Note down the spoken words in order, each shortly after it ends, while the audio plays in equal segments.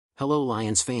Hello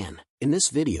Lions fan. In this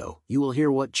video, you will hear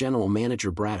what General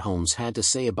Manager Brad Holmes had to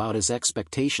say about his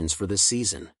expectations for this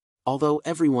season. Although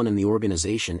everyone in the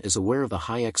organization is aware of the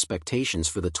high expectations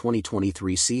for the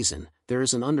 2023 season, there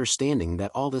is an understanding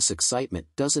that all this excitement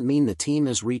doesn't mean the team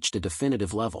has reached a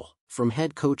definitive level. From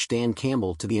head coach Dan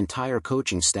Campbell to the entire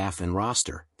coaching staff and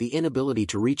roster, the inability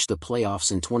to reach the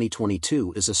playoffs in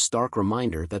 2022 is a stark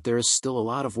reminder that there is still a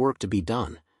lot of work to be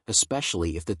done,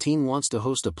 especially if the team wants to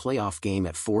host a playoff game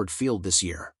at Ford Field this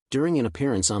year. During an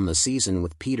appearance on The Season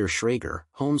with Peter Schrager,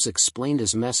 Holmes explained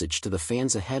his message to the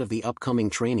fans ahead of the upcoming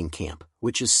training camp,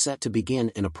 which is set to begin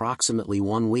in approximately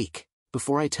 1 week.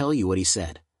 Before I tell you what he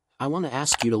said, I want to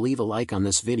ask you to leave a like on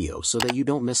this video so that you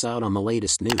don't miss out on the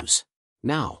latest news.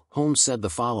 Now, Holmes said the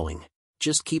following: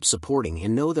 "Just keep supporting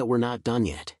and know that we're not done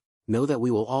yet. Know that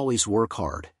we will always work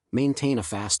hard, maintain a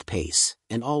fast pace,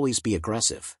 and always be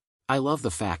aggressive. I love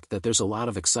the fact that there's a lot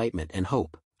of excitement and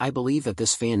hope. I believe that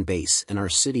this fan base and our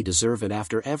city deserve it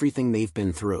after everything they've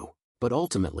been through. But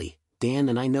ultimately, Dan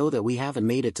and I know that we haven't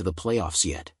made it to the playoffs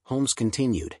yet," Holmes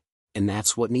continued. "And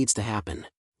that's what needs to happen.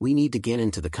 We need to get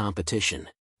into the competition.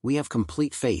 We have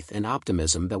complete faith and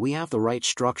optimism that we have the right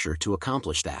structure to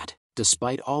accomplish that."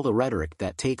 Despite all the rhetoric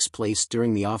that takes place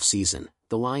during the offseason,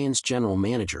 the Lions general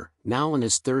manager, now in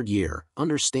his third year,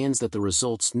 understands that the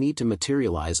results need to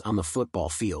materialize on the football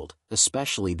field,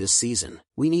 especially this season.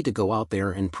 "We need to go out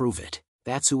there and prove it.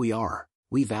 That's who we are.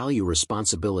 We value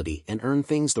responsibility and earn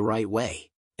things the right way.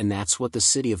 And that's what the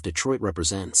city of Detroit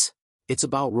represents. It's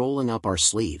about rolling up our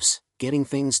sleeves, getting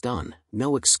things done,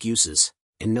 no excuses,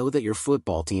 and know that your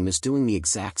football team is doing the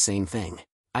exact same thing."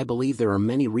 I believe there are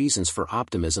many reasons for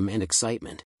optimism and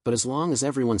excitement, but as long as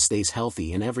everyone stays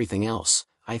healthy and everything else,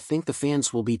 I think the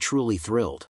fans will be truly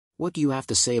thrilled. What do you have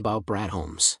to say about Brad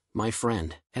Holmes, my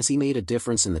friend? Has he made a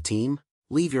difference in the team?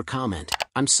 Leave your comment.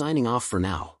 I'm signing off for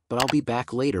now, but I'll be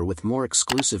back later with more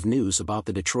exclusive news about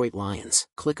the Detroit Lions.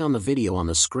 Click on the video on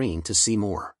the screen to see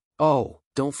more. Oh,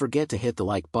 don't forget to hit the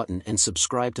like button and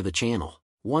subscribe to the channel.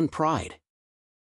 One Pride.